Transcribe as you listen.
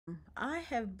I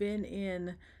have been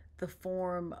in the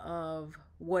form of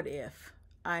what if.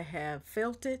 I have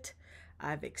felt it,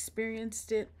 I've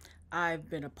experienced it, I've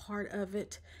been a part of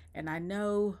it, and I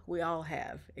know we all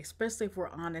have, especially if we're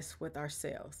honest with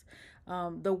ourselves.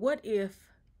 The what if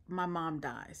my mom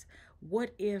dies?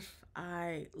 What if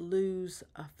I lose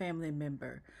a family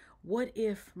member? What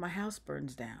if my house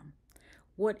burns down?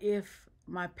 What if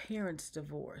my parents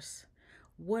divorce?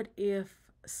 What if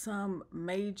some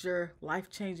major life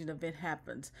changing event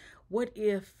happens? What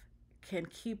if can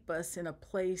keep us in a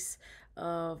place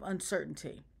of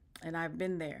uncertainty? And I've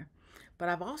been there. But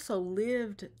I've also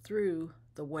lived through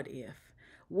the what if.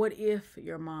 What if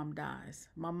your mom dies?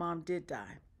 My mom did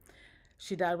die.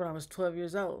 She died when I was 12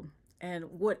 years old. And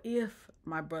what if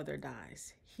my brother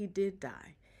dies? He did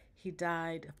die. He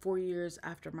died 4 years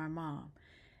after my mom.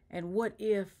 And what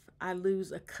if I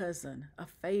lose a cousin, a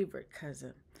favorite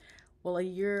cousin? Well, a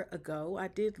year ago, I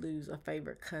did lose a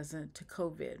favorite cousin to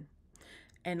COVID.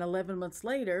 And 11 months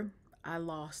later, I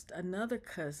lost another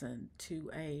cousin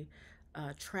to a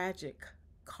tragic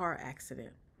car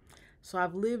accident. So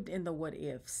I've lived in the what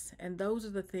ifs, and those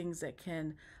are the things that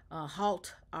can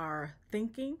halt our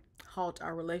thinking, halt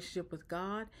our relationship with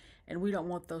God, and we don't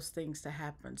want those things to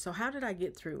happen. So, how did I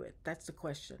get through it? That's the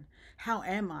question. How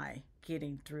am I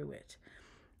getting through it?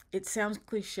 It sounds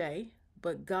cliche,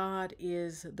 but God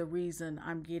is the reason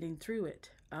I'm getting through it.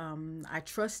 I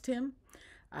trust Him,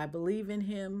 I believe in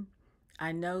Him.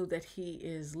 I know that He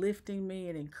is lifting me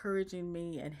and encouraging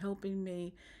me and helping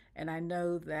me. And I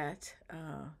know that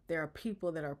there are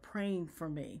people that are praying for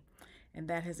me, and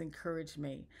that has encouraged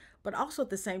me. But also at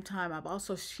the same time, I've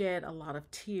also shed a lot of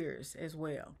tears as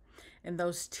well. And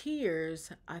those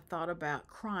tears, I thought about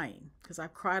crying because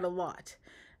I've cried a lot,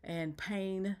 and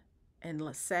pain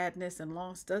and sadness and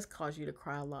loss does cause you to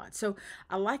cry a lot. So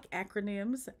I like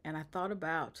acronyms, and I thought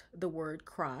about the word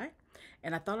cry,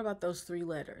 and I thought about those three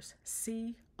letters,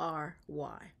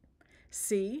 CRY.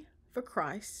 C for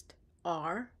Christ,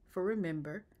 R for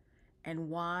remember, and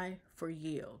Y for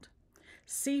yield.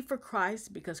 C for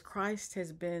Christ because Christ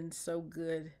has been so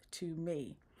good to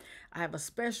me. I have a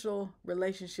special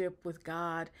relationship with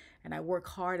God, and I work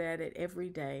hard at it every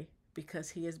day because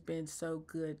He has been so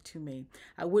good to me.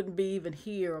 I wouldn't be even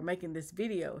here or making this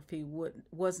video if He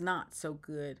was not so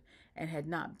good and had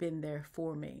not been there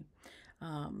for me.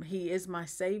 He is my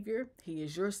Savior. He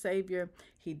is your Savior.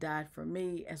 He died for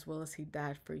me as well as He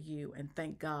died for you. And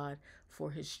thank God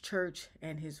for His church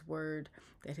and His word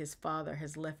that His Father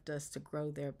has left us to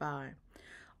grow thereby.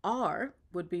 R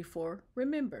would be for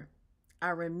remember. I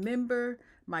remember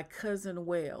my cousin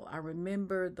well. I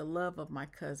remember the love of my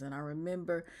cousin. I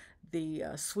remember the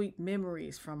sweet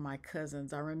memories from my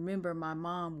cousins. I remember my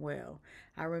mom well.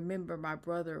 I remember my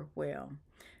brother well.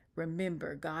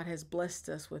 Remember, God has blessed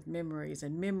us with memories,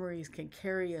 and memories can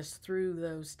carry us through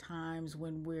those times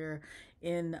when we're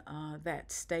in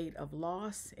that state of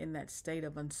loss, in that state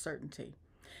of uncertainty.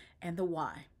 And the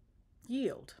why,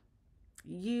 yield.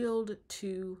 Yield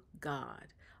to God.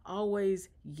 Always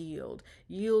yield.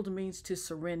 Yield means to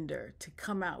surrender, to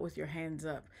come out with your hands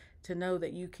up, to know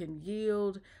that you can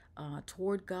yield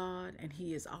toward God, and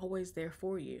He is always there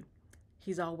for you.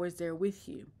 He's always there with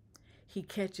you. He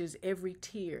catches every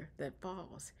tear that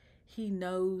falls. He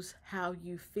knows how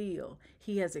you feel.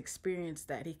 He has experienced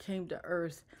that. He came to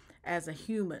earth as a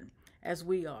human, as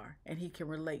we are, and He can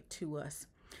relate to us.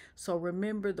 So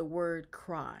remember the word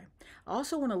cry. I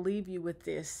also want to leave you with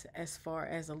this as far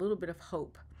as a little bit of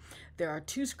hope. There are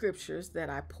two scriptures that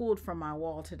I pulled from my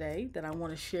wall today that I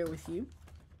want to share with you.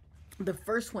 The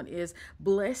first one is,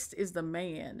 blessed is the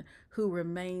man who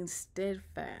remains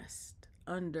steadfast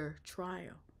under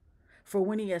trial. For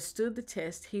when he has stood the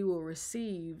test, he will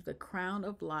receive the crown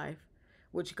of life,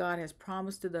 which God has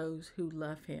promised to those who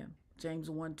love Him. James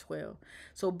 1:12.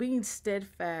 So being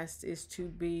steadfast is to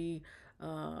be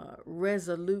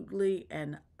resolutely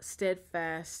and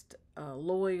steadfast,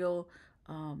 loyal,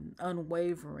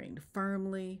 unwavering,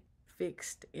 firmly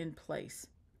fixed in place.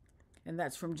 And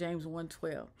that's from James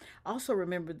 1:12. Also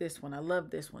remember this one. I love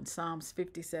this one. Psalms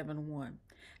 57:1.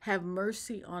 Have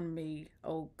mercy on me,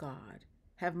 O God.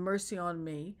 Have mercy on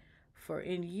me, for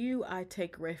in you I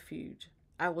take refuge.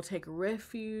 I will take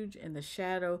refuge in the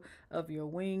shadow of your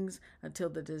wings until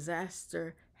the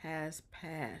disaster has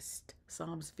passed.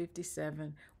 Psalms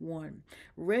 57:1.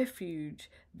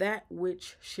 Refuge, that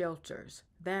which shelters,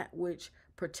 that which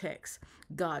protects.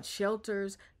 God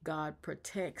shelters, God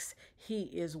protects. He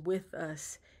is with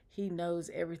us. He knows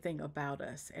everything about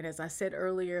us. And as I said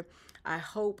earlier, I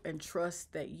hope and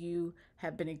trust that you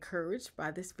have been encouraged by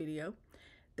this video,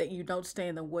 that you don't stay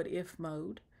in the what if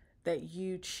mode, that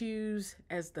you choose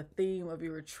as the theme of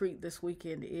your retreat this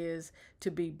weekend is to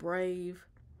be brave,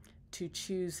 to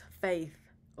choose faith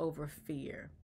over fear.